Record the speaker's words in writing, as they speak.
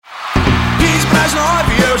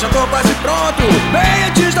pronto. Bem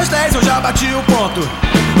antes das 10 eu já bati o ponto.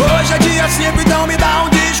 Hoje é dia 5, então me dá um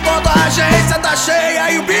desconto. A agência tá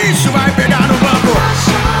cheia e o bicho vai pegar no banco.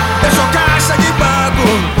 Eu sou caixa de banco.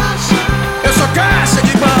 Eu sou caixa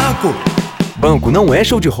de banco. Banco não é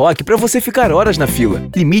show de rock para você ficar horas na fila.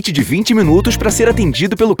 Limite de 20 minutos para ser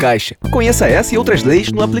atendido pelo caixa. Conheça essa e outras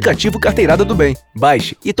leis no aplicativo Carteirada do Bem.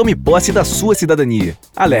 Baixe e tome posse da sua cidadania.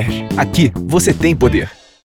 Alerj, aqui você tem poder.